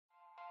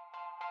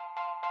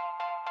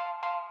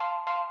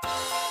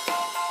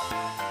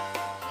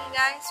Hey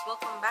guys,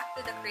 welcome back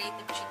to the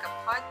Creative Chica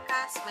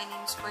podcast. My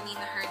name is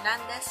Cornina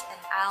Hernandez and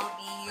I'll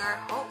be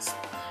your host.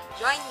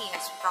 Join me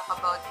as we talk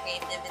about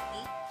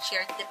creativity,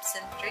 share tips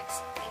and tricks,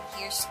 and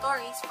hear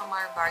stories from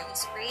our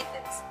various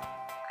creatives.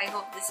 I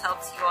hope this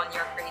helps you on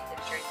your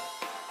creative journey.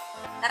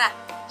 Tara,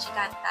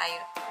 chikan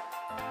tayo.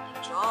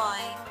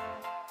 Enjoy!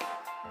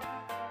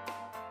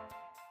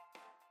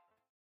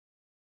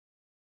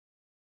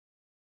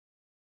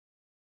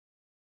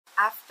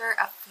 After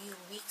a few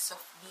weeks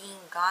of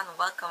being gone,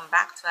 welcome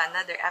back to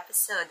another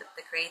episode of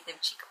the Creative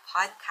Chica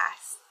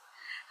podcast.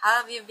 How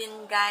have you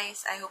been,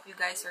 guys? I hope you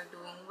guys are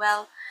doing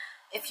well.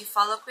 If you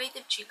follow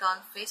Creative Chica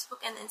on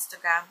Facebook and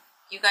Instagram,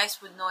 you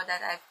guys would know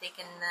that I've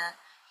taken a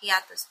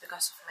hiatus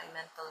because of my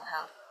mental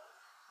health.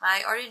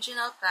 My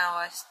original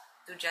plan was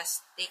to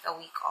just take a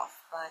week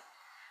off, but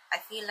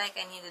I feel like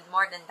I needed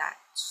more than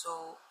that.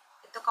 So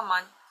it took a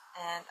month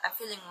and I'm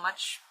feeling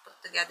much put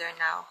together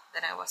now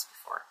than I was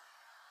before.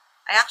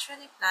 I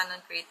actually plan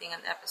on creating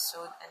an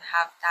episode and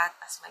have that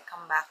as my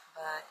comeback,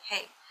 but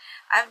hey,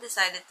 I've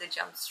decided to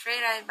jump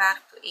straight right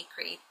back to a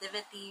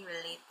creativity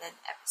related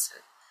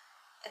episode.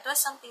 It was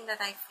something that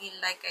I feel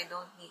like I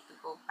don't need to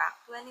go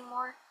back to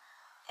anymore,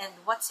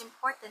 and what's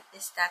important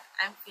is that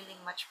I'm feeling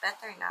much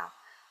better now,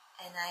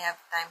 and I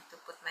have time to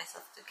put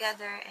myself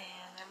together,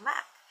 and I'm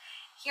back,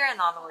 here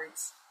and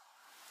onwards.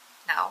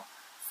 Now,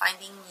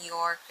 finding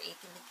your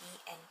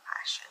creativity and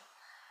passion.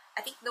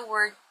 I think the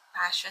word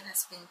passion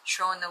has been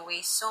thrown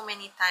away so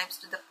many times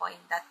to the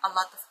point that a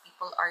lot of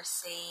people are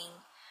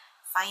saying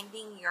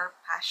finding your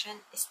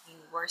passion is the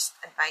worst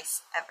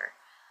advice ever.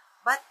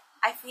 But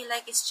I feel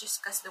like it's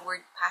just because the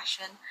word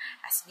passion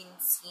has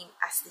been seen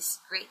as this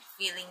great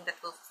feeling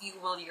that will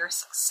fuel your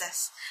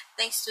success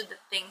thanks to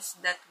the things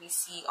that we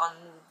see on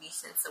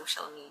movies and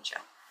social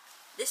media.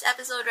 This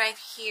episode right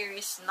here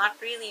is not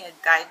really a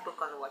guidebook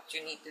on what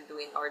you need to do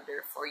in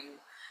order for you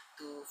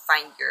to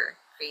find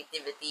your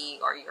creativity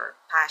or your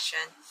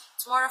passion.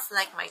 It's more of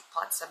like my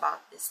thoughts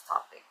about this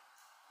topic.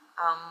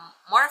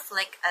 More of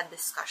like a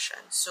discussion.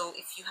 So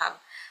if you have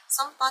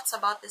some thoughts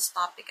about this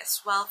topic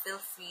as well, feel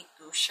free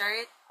to share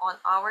it on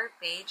our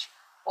page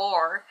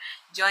or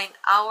join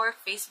our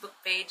Facebook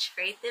page,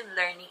 Creative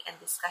Learning and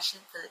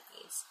Discussion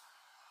Philippines.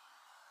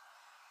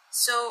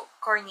 So,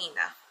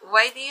 Cornina,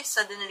 why do you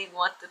suddenly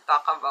want to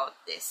talk about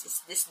this?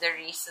 Is this the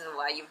reason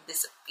why you've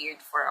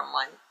disappeared for a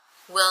month?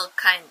 Well,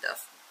 kind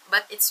of.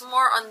 But it's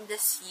more on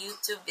this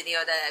YouTube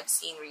video that I've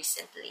seen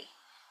recently.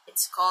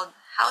 It's called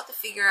How to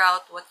Figure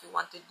Out What You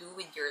Want to Do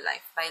with Your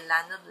Life by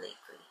Lana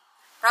Blakely.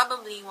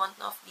 Probably one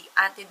of the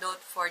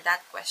antidote for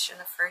that question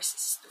of hers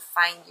is to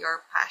find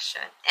your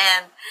passion.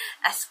 And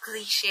as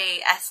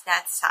cliche as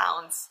that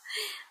sounds,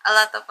 a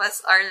lot of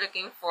us are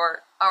looking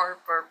for our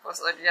purpose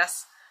or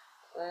just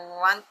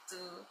want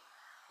to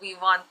we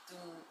want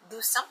to do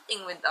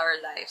something with our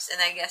lives,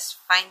 and I guess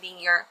finding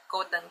your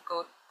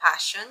quote-unquote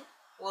passion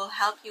will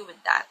help you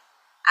with that.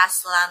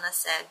 As Lana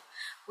said,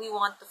 we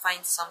want to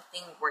find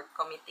something worth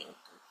committing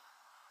to,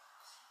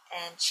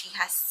 and she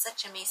has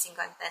such amazing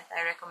content.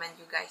 I recommend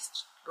you guys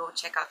go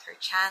check out her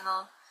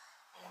channel.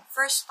 And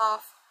first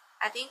off,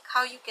 I think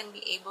how you can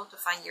be able to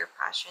find your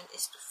passion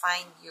is to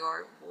find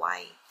your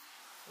why.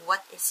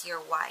 What is your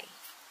why?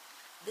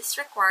 This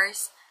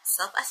requires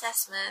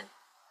self-assessment,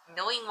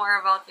 knowing more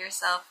about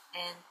yourself,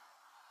 and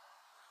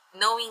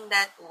knowing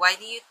that why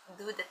do you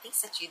do the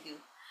things that you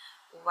do?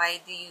 Why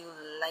do you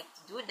like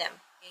to do them?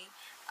 Okay?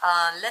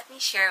 Let me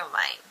share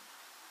mine.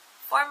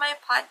 For my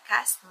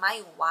podcast,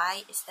 my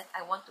why is that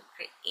I want to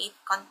create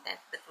content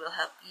that will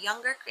help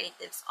younger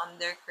creatives on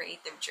their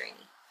creative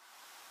journey.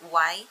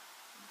 Why?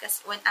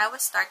 Because when I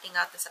was starting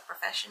out as a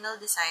professional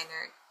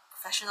designer,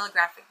 professional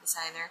graphic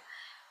designer,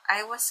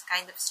 I was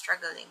kind of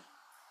struggling.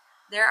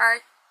 There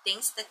are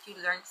things that you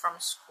learn from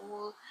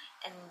school,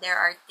 and there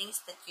are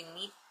things that you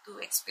need to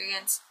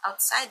experience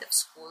outside of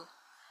school.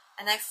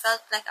 And I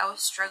felt like I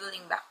was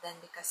struggling back then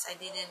because I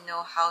didn't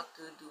know how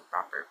to do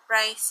proper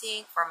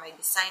pricing for my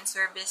design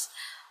service,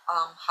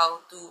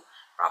 how to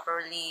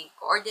properly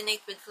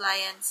coordinate with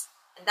clients.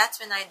 And that's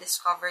when I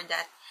discovered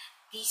that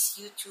these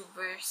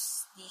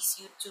YouTubers, these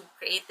YouTube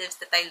creatives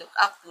that I look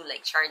up to,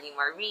 like Charlie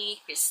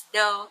Marie, Chris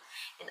Do,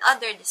 and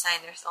other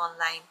designers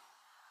online,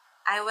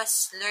 I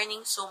was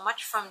learning so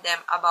much from them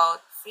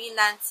about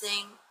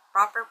freelancing,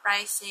 proper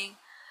pricing,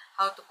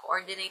 how to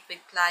coordinate with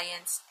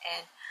clients,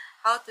 and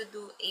how to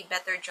do a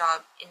better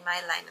job in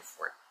my line of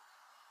work.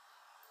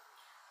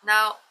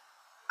 Now,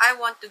 I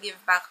want to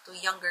give back to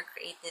younger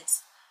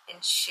creatives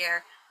and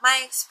share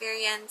my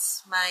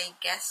experience, my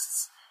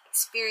guests'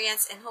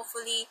 experience, and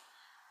hopefully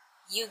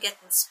you get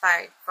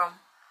inspired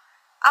from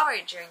our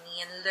journey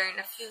and learn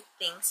a few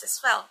things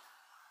as well.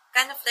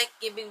 Kind of like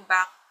giving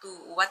back to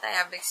what I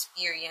have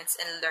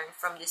experienced and learned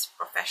from these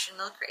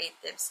professional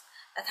creatives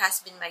that has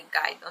been my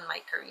guide on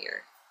my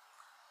career.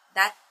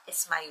 That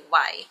is my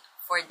why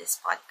for this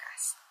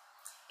podcast.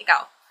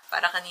 Ikaw,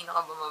 para kanino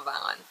ka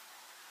bumabangon?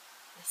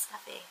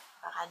 Nescafe,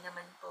 baka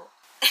naman po.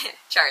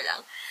 Char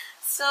lang.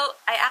 So,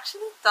 I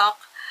actually talk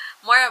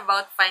more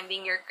about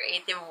finding your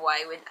creative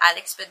why with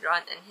Alex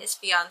Pedron and his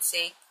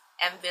fiance,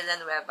 M.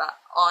 Villanueva,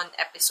 on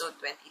episode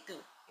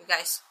 22. You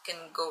guys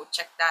can go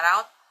check that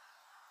out.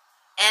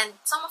 And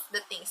some of the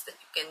things that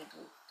you can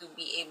do to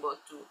be able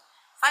to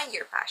find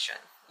your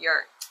passion.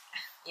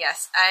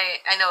 Yes,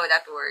 I know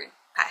that word,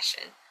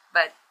 passion.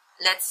 But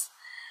let's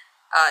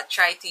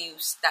try to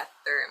use that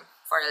term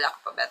for a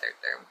lack of a better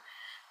term.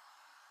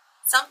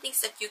 Some things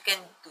that you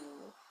can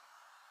do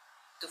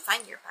to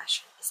find your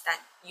passion is that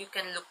you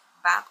can look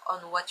back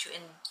on what you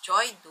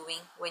enjoyed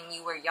doing when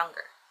you were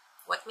younger.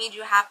 What made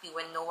you happy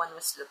when no one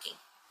was looking?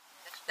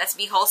 Let's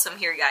be wholesome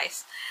here,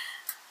 guys.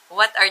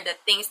 What are the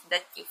things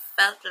that you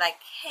felt like,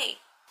 hey,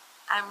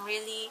 I'm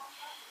really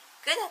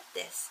good at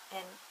this?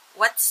 And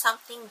what's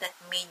something that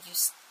made you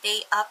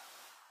stay up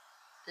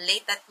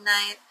late at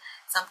night?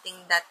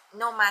 Something that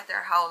no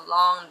matter how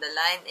long the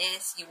line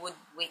is, you would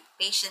wait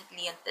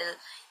patiently until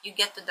you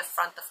get to the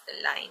front of the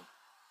line.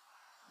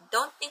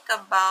 Don't think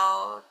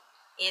about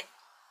it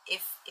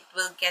if it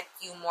will get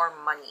you more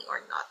money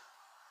or not.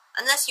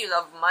 Unless you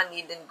love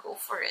money, then go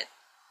for it.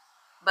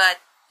 But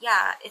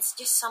yeah, it's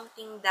just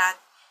something that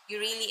you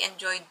really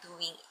enjoy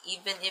doing,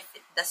 even if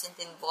it doesn't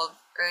involve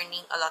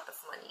earning a lot of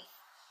money.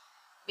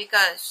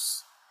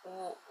 Because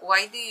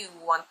why do you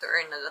want to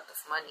earn a lot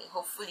of money?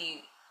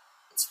 Hopefully,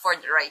 it's for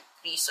the right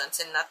reasons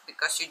and not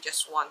because you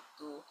just want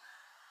to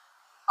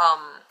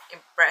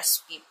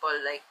impress people,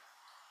 like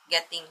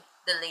getting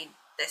the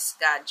latest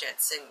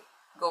gadgets and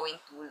going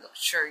to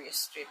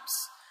luxurious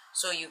trips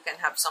so you can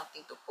have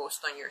something to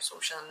post on your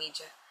social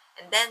media.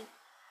 And then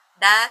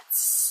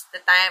that's the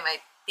time I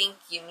think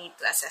you need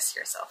to assess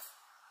yourself.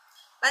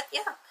 But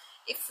yeah,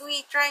 if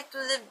we try to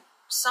live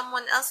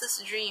someone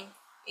else's dream,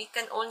 we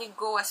can only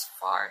go as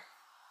far.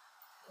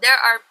 There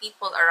are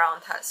people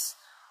around us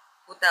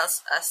who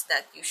tells us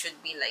that you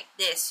should be like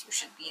this, you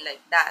should be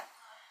like that.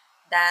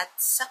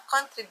 That's a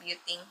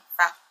contributing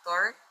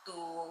factor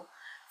to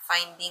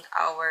finding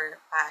our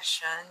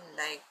passion.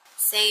 Like,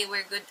 say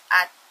we're good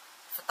at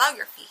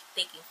photography,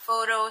 taking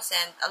photos,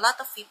 and a lot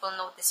of people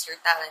notice your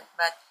talent,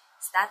 but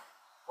is that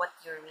what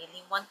you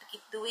really want to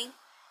keep doing?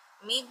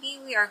 Maybe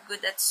we are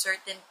good at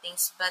certain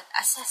things, but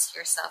assess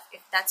yourself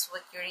if that's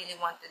what you really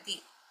want to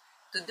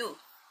do.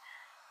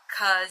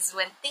 Because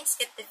when things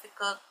get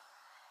difficult,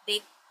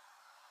 we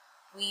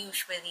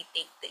usually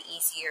take the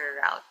easier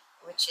route,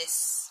 which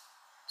is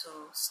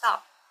to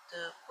stop,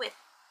 to quit.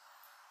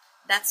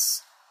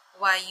 That's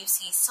why you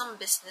see some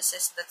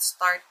businesses that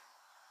start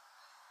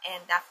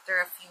and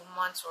after a few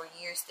months or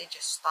years they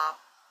just stop.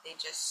 They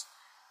just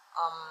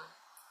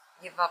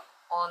give up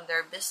on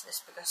their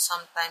business because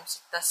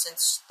sometimes it doesn't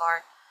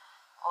start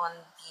on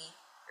the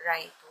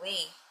right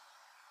way.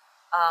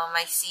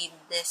 I see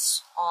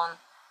this on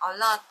a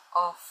lot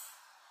of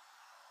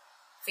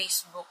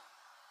Facebook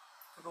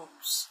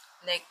groups.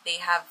 Like, they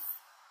have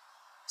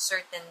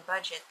certain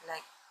budget,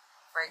 like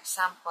for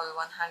example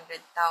 100,000,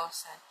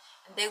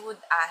 and they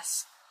would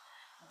ask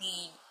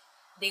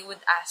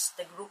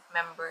the group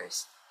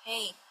members,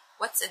 hey,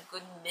 what's a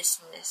good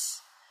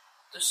business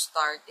to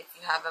start if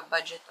you have a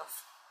budget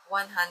of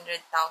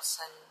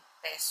 100,000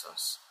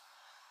 pesos?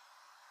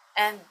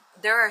 And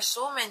there are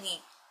so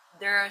many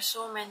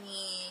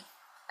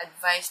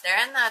advice there.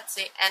 I'm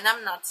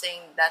not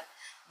saying that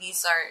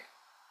these are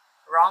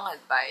wrong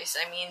advice.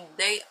 I mean,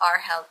 they are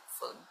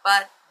helpful,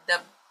 but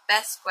the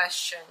best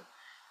question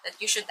that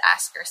you should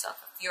ask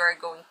yourself if you are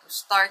going to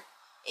start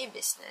a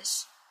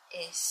business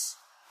is,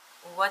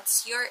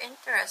 what's your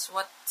interest?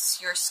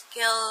 What's your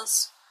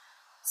skills?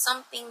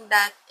 Something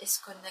that is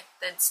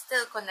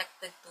still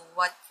connected to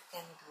what you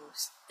can do,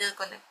 still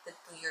connected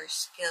to your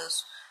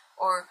skills,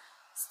 or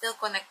still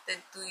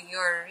connected to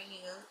your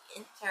real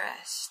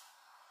interest.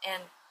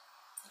 And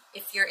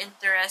if your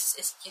interest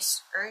is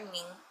just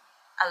earning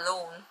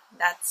alone,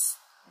 that's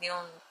the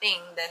only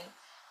thing, then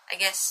I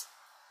guess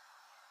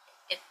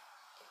it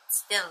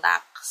still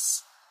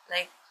lacks.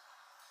 Like,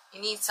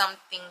 you need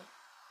something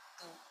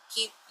to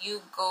keep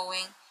you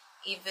going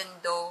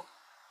even though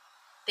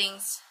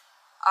things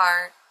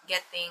are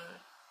getting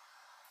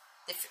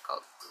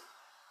difficult.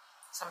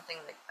 Something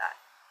like that.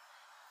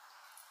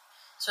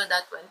 So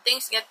that when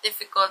things get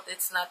difficult,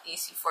 it's not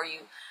easy for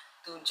you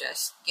to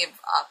just give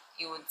up.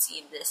 You would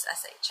see this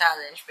as a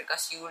challenge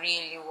because you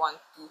really want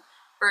to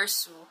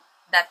pursue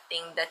that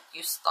thing that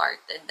you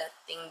started, that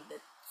thing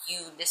that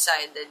you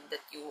decided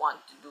that you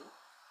want to do.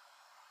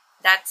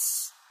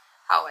 That's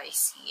how I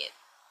see it.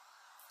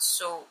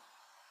 So,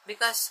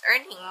 because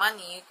earning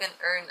money, you can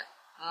earn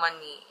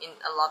money in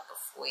a lot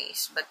of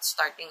ways, but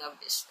starting a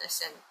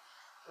business, and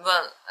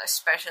well,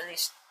 especially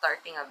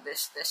starting a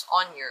business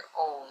on your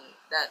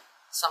own, that's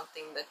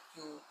something that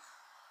you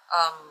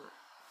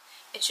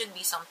it should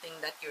be something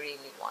that you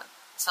really want,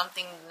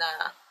 something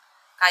na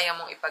kaya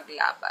mong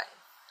ipaglaban.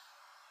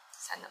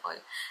 Sana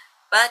all.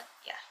 But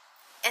yeah,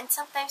 and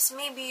sometimes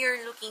maybe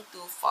you're looking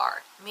too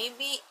far.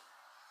 Maybe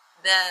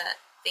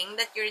the thing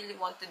that you really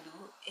want to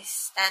do is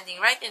standing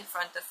right in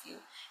front of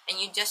you and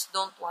you just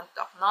don't want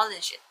to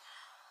acknowledge it.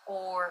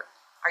 Or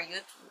are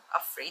you too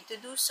afraid to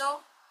do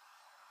so?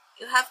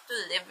 You have to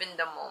live in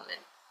the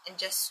moment and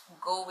just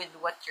go with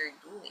what you're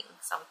doing.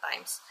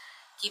 Sometimes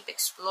keep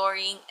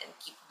exploring and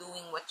keep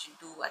doing what you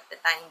do at the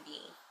time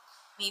being.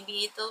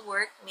 Maybe it'll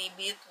work,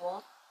 maybe it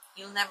won't.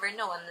 You'll never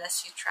know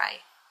unless you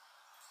try.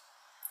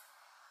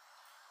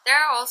 There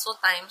are also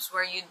times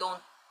where you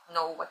don't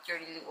know what you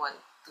really want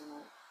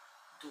to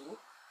do,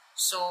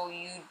 so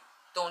you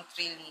don't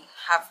really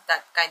have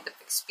that kind of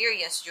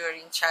experience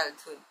during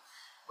childhood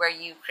where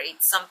you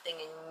create something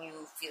and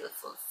you feel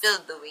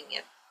fulfilled doing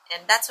it.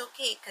 And that's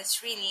okay,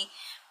 because really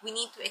we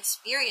need to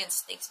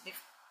experience things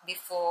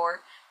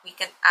before we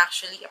can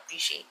actually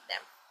appreciate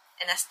them.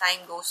 And as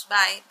time goes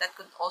by, that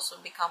could also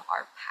become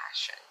our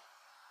passion.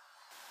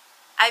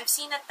 I've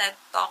seen a TED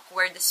talk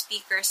where the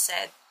speaker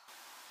said,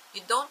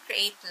 "You don't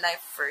create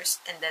life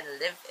first and then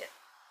live it.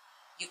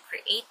 You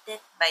create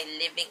it by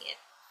living it,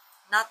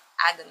 not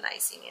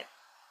agonizing it."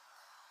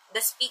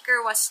 The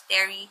speaker was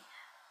Terry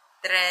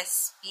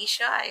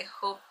Trespicia. I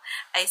hope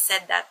I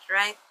said that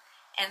right.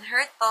 And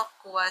her talk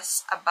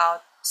was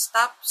about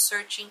stop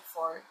searching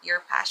for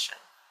your passion.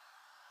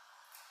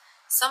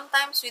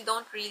 Sometimes we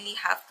don't really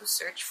have to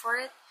search for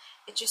it.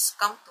 It just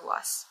comes to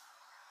us.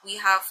 We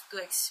have to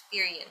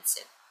experience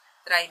it,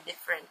 try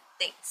different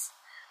things.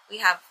 We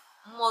have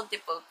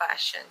multiple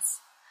passions.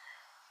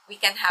 We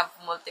can have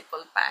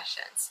multiple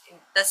passions.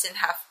 It doesn't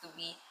have to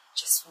be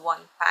just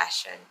one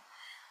passion.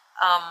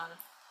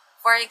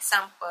 For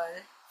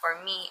example, for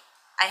me,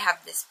 I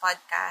have this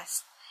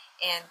podcast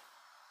and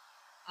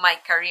my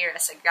career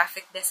as a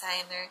graphic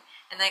designer,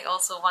 and I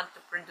also want to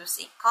produce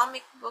a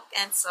comic book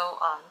and so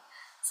on.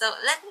 So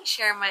let me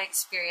share my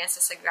experience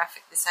as a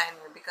graphic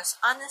designer, because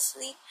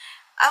honestly,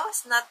 I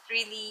was not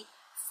really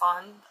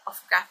fond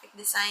of graphic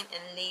design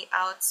and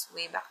layouts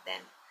way back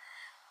then.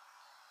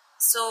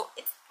 So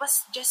it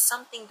was just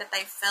something that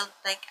I felt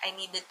like I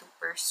needed to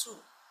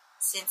pursue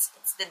since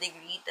it's the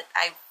degree that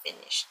I've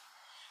finished.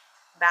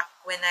 Back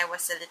when I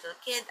was a little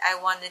kid, I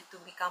wanted to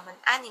become an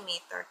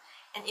animator,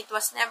 and it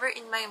was never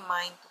in my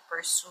mind to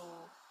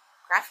pursue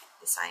graphic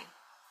design.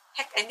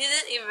 Heck, I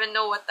didn't even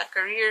know what a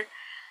career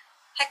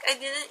Heck, I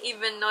didn't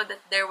even know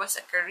that there was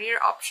a career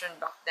option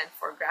back then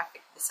for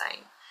graphic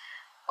design.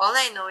 All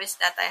I know is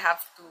that I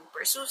have to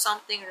pursue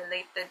something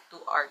related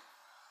to art,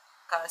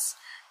 because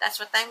that's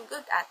what I'm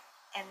good at,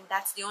 and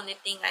that's the only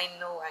thing I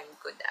know I'm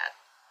good at.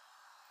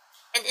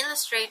 And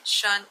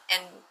illustration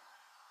and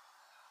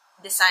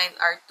design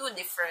are two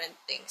different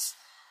things.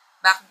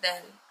 Back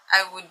then,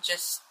 I would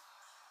just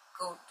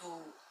go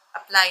to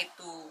apply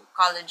to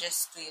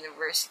colleges, to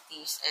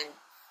universities, and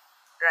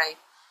write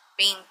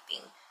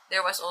painting.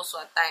 There was also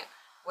a time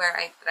where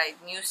I tried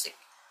music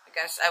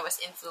because I was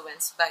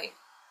influenced by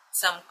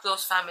some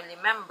close family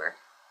member.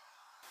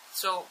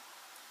 So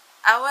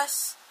I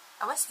was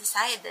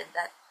decided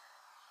that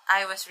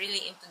I was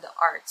really into the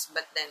arts,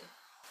 but then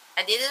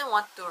I didn't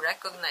want to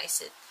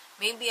recognize it.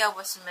 Maybe I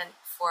was meant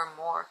for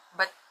more,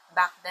 but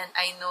back then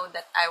I know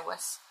that I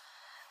was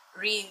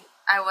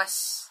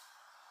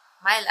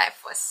my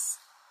life was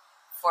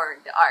for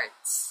the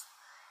arts.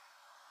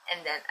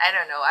 And then I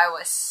don't know, I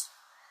was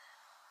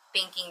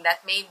thinking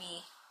that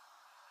maybe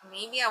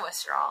I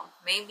was wrong.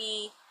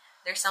 Maybe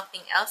there's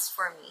something else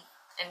for me.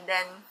 And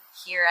then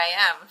here I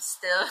am,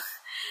 still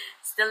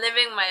still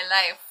living my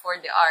life for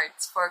the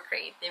arts, for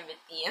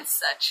creativity and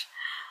such.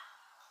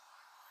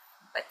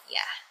 But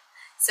yeah.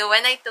 So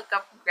when I took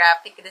up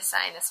graphic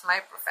design as my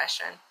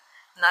profession,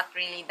 not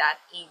really that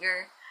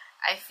eager.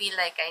 I feel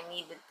like I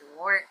needed to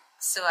work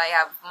so I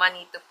have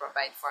money to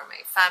provide for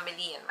my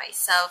family and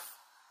myself.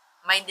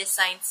 My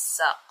design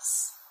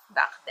sucks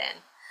back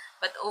then.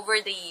 But over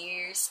the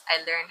years, I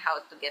learned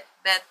how to get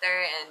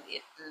better, and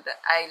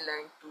I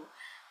learned to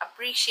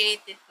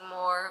appreciate it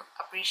more,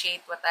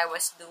 appreciate what I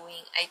was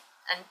doing,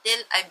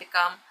 until I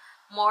become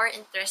more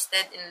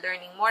interested in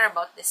learning more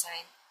about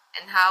design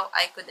and how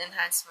I could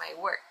enhance my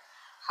work,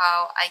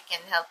 how I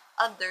can help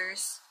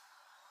others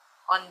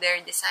on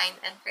their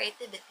design and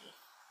creativity.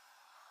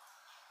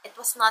 It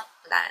was not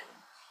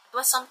planned. It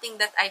was something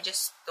that I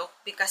just took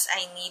because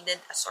I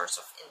needed a source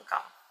of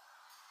income,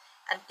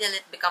 until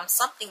it becomes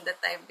something that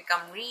I've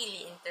become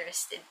really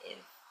interested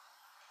in.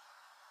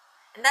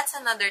 And that's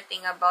another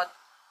thing about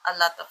a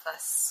lot of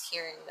us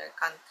here in our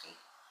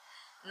country.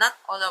 Not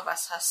all of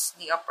us has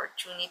the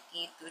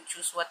opportunity to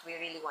choose what we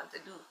really want to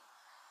do.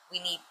 We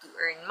need to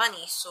earn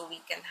money so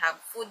we can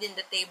have food in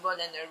the table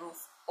and a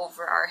roof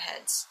over our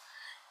heads.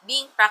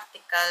 Being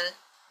practical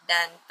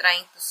than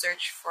trying to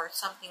search for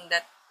something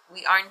that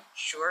we aren't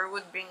sure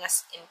would bring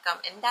us income,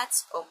 and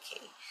that's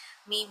okay.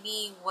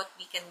 Maybe what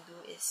we can do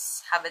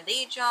is have a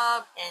day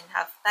job and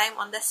have time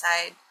on the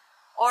side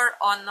or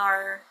on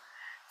our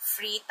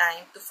free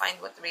time to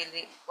find what we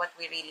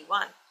really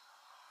want.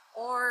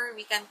 Or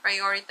we can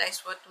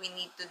prioritize what we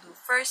need to do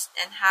first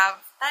and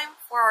have time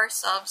for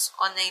ourselves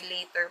on a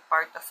later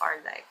part of our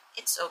life.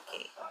 It's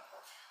okay.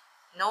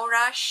 No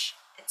rush.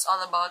 It's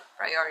all about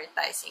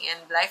prioritizing,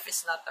 and life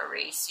is not a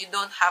race. You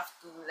don't have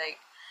to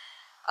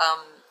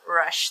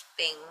rush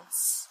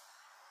things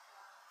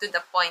to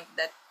the point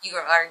that you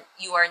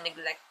are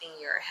neglecting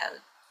your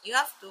health. you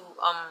have to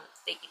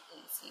take it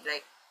easy.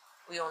 Like,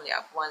 we only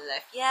have one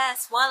life.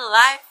 Yes, one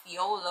life,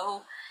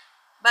 YOLO.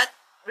 But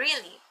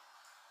really,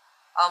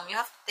 you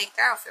have to take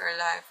care of your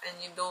life, and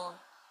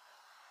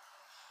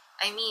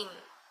I mean,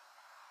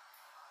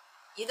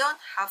 you don't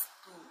have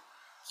to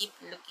keep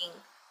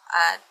looking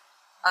at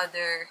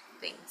other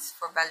things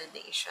for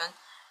validation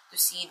to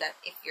see that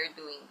if you're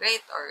doing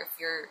great or if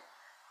you're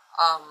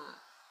um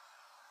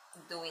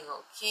doing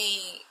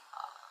okay.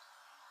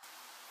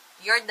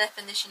 Your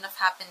definition of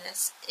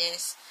happiness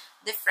is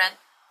different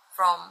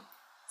from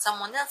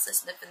someone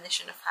else's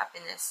definition of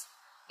happiness.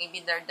 Maybe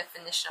their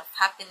definition of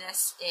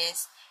happiness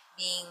is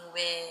being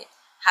with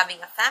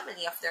having a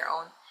family of their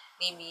own.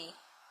 Maybe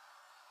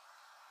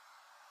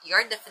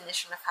your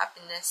definition of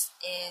happiness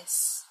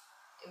is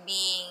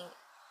being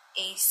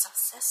a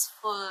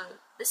successful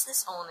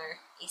business owner,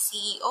 a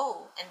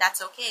CEO, and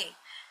that's okay.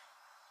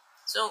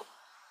 So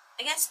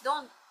I guess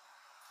don't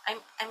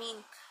I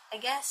mean I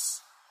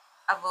guess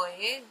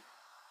avoid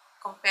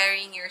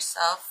comparing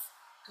yourself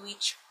to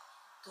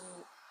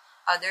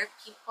other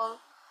people.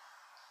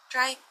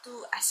 Try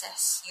to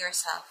assess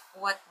yourself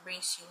what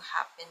brings you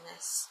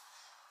happiness.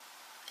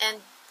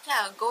 And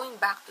yeah, going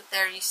back to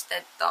Terry's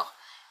TED talk,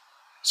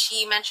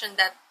 she mentioned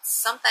that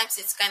sometimes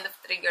it's kind of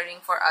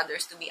triggering for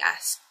others to be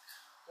asked,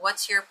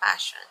 what's your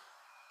passion?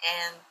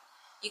 And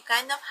you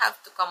kind of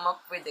have to come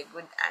up with a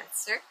good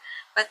answer.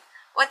 But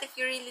what if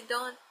you really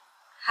don't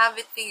have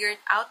it figured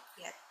out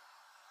yet?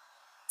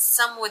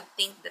 Some would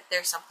think that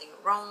there's something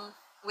wrong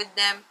with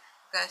them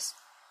because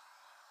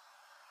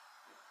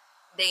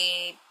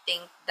they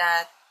think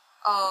that,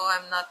 oh,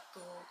 I'm not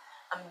too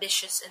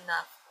ambitious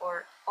enough,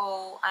 or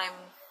oh,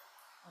 I'm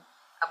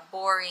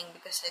boring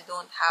because I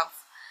don't have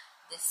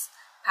this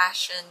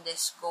passion,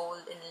 this goal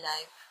in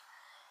life.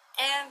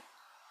 And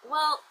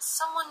well,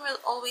 someone will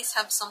always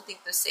have something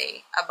to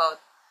say about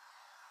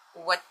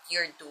what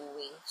you're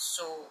doing.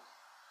 So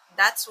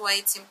that's why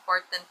it's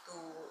important to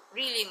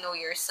really know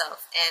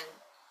yourself and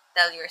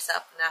tell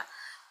yourself na,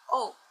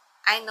 oh,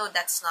 I know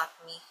that's not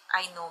me.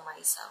 I know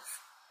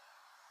myself.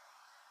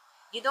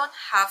 You don't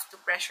have to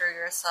pressure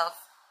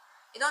yourself.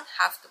 You don't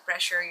have to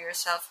pressure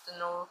yourself to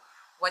know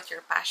what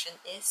your passion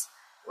is.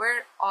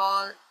 We're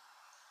all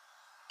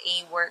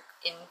a work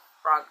in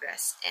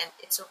progress, and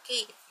it's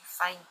okay if you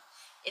find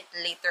it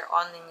later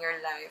on in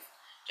your life.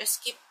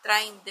 Just keep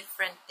trying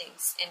different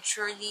things, and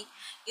surely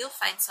you'll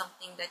find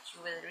something that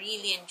you will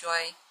really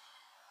enjoy,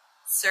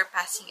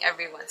 surpassing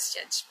everyone's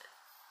judgment.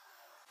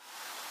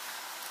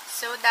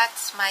 So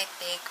that's my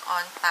take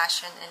on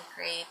passion and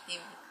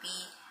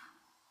creativity.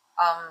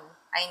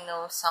 I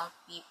know some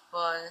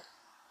people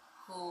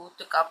who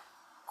took up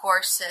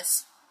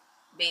courses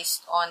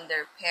based on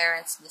their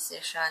parents'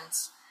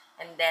 decisions,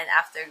 and then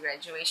after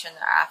graduation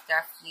or after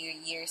a few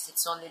years,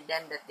 it's only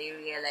then that they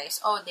realize,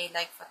 oh, they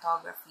like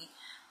photography,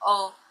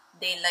 oh,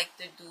 they like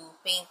to do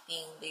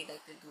painting, they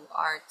like to do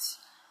arts,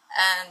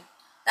 and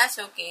that's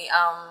okay.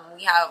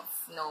 We have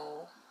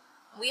no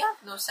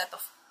set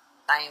of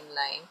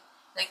timeline.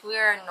 Like, we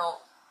are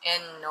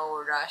in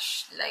no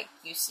rush. Like,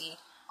 you see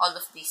all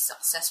of these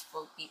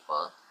successful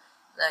people,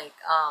 like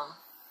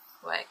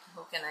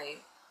who can I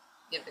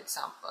give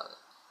example?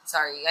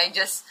 Sorry, I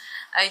just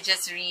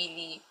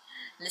really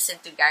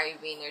listened to Gary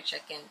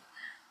Vaynerchuk, and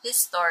his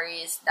story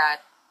is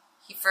that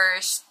he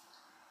first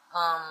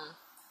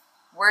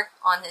worked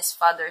on his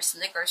father's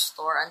liquor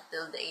store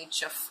until the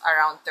age of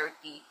around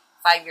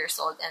 35 years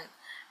old, and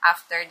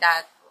after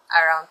that,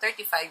 around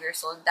 35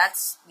 years old,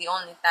 that's the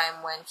only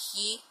time when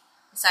he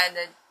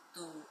decided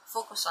to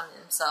focus on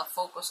himself,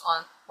 focus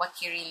on what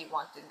he really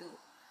wants to do.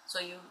 So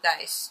you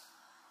guys,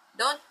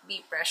 don't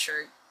be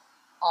pressured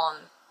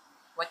on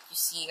what you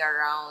see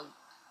around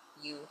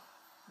you.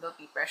 Don't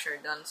be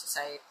pressured on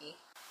society.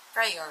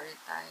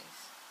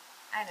 Prioritize.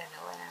 I don't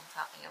know what I'm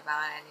talking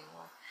about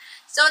anymore.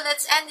 So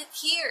let's end it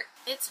here.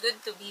 It's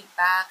good to be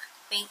back.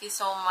 Thank you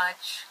so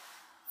much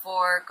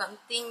for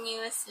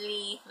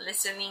continuously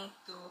listening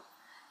to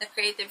the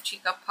Creative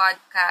Chica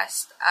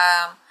podcast.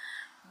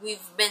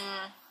 We've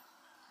been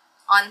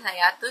on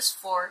hiatus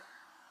for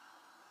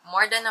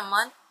more than a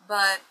month,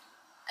 but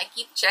I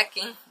keep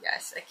checking.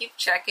 Yes, I keep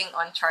checking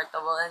on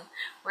Chartable, and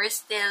we're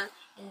still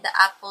in the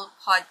Apple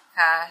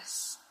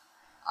Podcast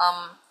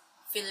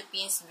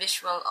Philippines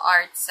Visual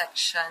Arts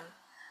section,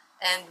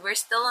 and we're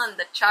still on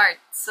the chart.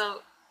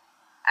 So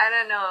I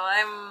don't know.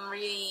 I'm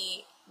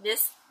really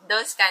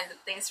those kinds of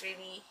things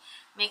really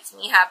makes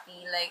me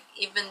happy. Like,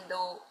 even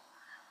though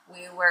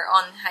we were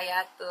on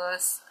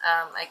hiatus,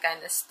 I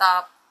kind of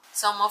stopped.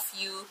 Some of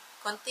you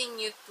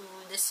continue to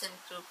listen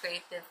to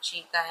Creative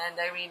Chica, and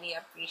I really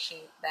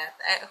appreciate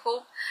that. I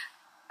hope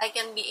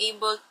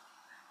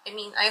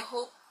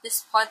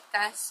this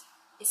podcast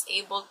is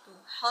able to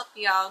help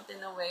you out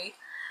in a way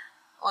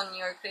on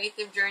your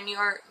creative journey,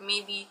 or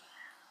maybe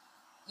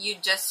you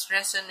just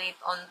resonate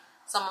on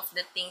some of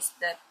the things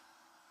that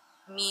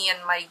me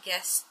and my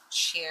guests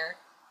share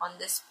on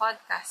this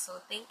podcast.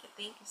 So thank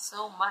you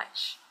so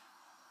much.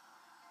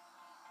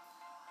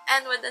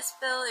 And with the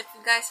spill, if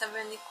you guys have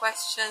any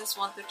questions,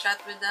 want to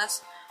chat with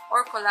us,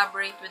 or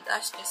collaborate with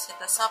us, just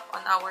hit us up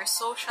on our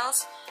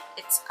socials.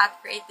 It's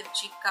at Creative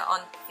Chica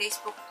on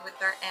Facebook,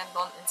 Twitter, and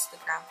on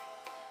Instagram.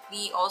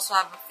 We also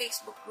have a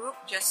Facebook group.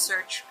 Just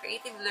search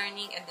Creative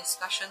Learning and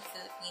Discussion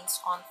Philippines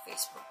on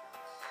Facebook.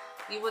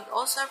 We would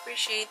also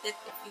appreciate it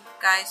if you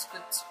guys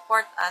could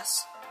support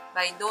us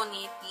by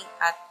donating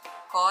at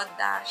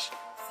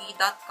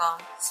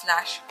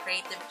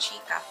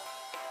ko-fi.com/creativechica.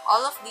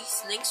 All of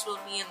these links will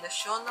be in the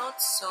show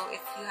notes, so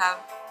if you have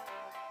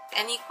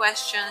any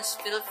questions,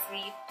 feel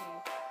free to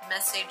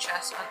message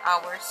us on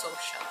our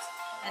socials.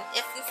 And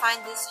if you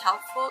find this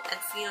helpful and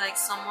feel like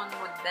someone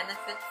would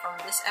benefit from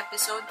this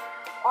episode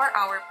or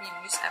our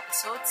previous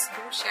episodes,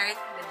 do share it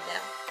with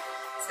them.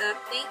 So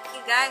thank you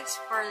guys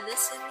for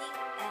listening,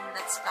 and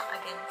let's talk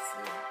again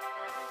soon.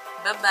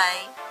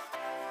 Bye-bye!